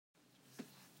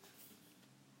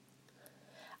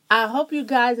I hope you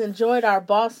guys enjoyed our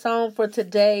boss song for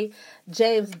today.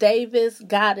 James Davis,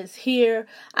 God is Here.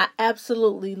 I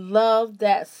absolutely love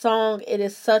that song. It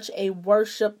is such a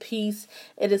worship piece.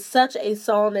 It is such a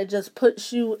song that just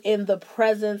puts you in the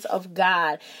presence of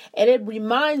God. And it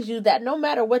reminds you that no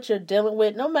matter what you're dealing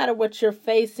with, no matter what you're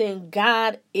facing,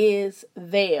 God is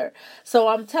there. So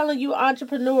I'm telling you,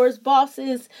 entrepreneurs,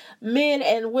 bosses, men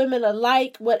and women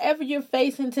alike, whatever you're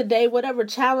facing today, whatever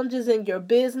challenges in your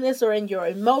business or in your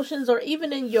emotions or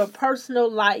even in your personal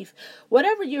life,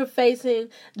 whatever you're facing,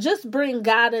 just bring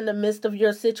God in the midst of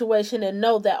your situation and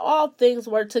know that all things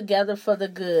work together for the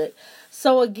good.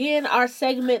 So again, our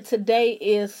segment today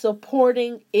is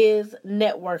Supporting is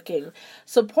Networking.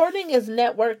 Supporting is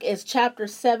Network is chapter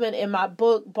 7 in my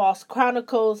book, Boss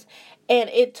Chronicles, and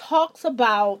it talks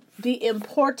about the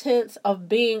importance of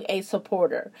being a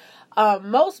supporter.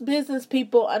 Most business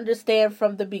people understand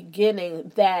from the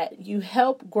beginning that you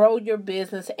help grow your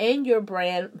business and your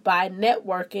brand by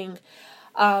networking.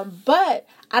 But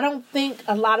I don't think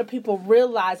a lot of people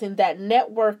realizing that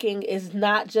networking is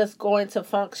not just going to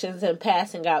functions and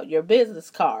passing out your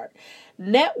business card.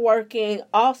 Networking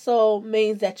also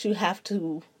means that you have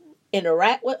to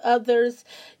interact with others.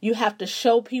 You have to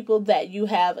show people that you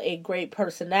have a great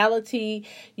personality.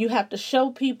 You have to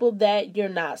show people that you're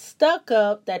not stuck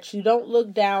up, that you don't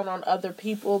look down on other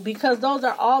people, because those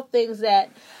are all things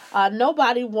that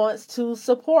nobody wants to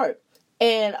support.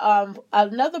 And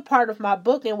another part of my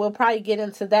book, and we'll probably get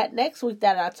into that next week,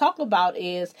 that I talk about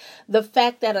is the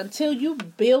fact that until you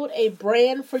build a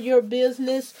brand for your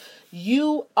business,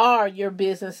 you are your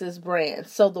business's brand.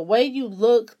 So the way you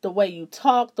look, the way you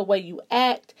talk, the way you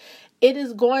act, it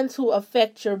is going to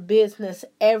affect your business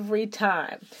every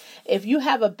time. If you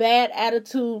have a bad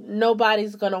attitude,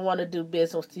 nobody's going to want to do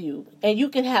business with you. And you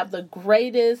can have the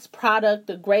greatest product,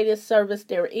 the greatest service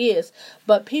there is,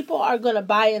 but people are going to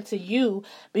buy into you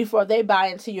before they buy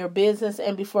into your business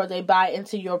and before they buy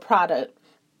into your product.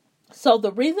 So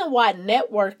the reason why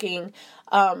networking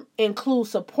includes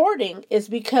supporting is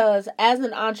because as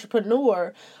an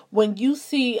entrepreneur, when you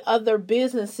see other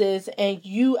businesses and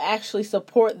you actually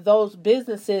support those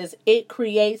businesses, it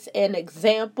creates an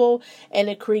example and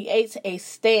it creates a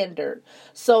standard,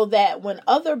 so that when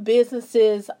other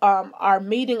businesses are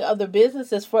meeting other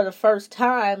businesses for the first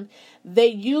time, they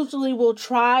usually will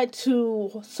try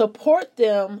to support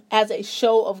them as a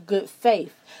show of good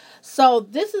faith. So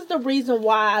this is the reason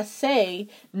why I say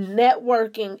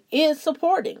networking is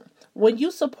supporting. When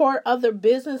you support other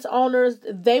business owners,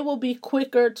 they will be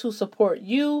quicker to support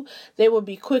you. They will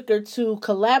be quicker to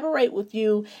collaborate with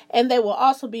you. And they will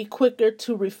also be quicker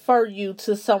to refer you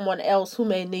to someone else who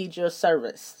may need your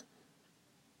service.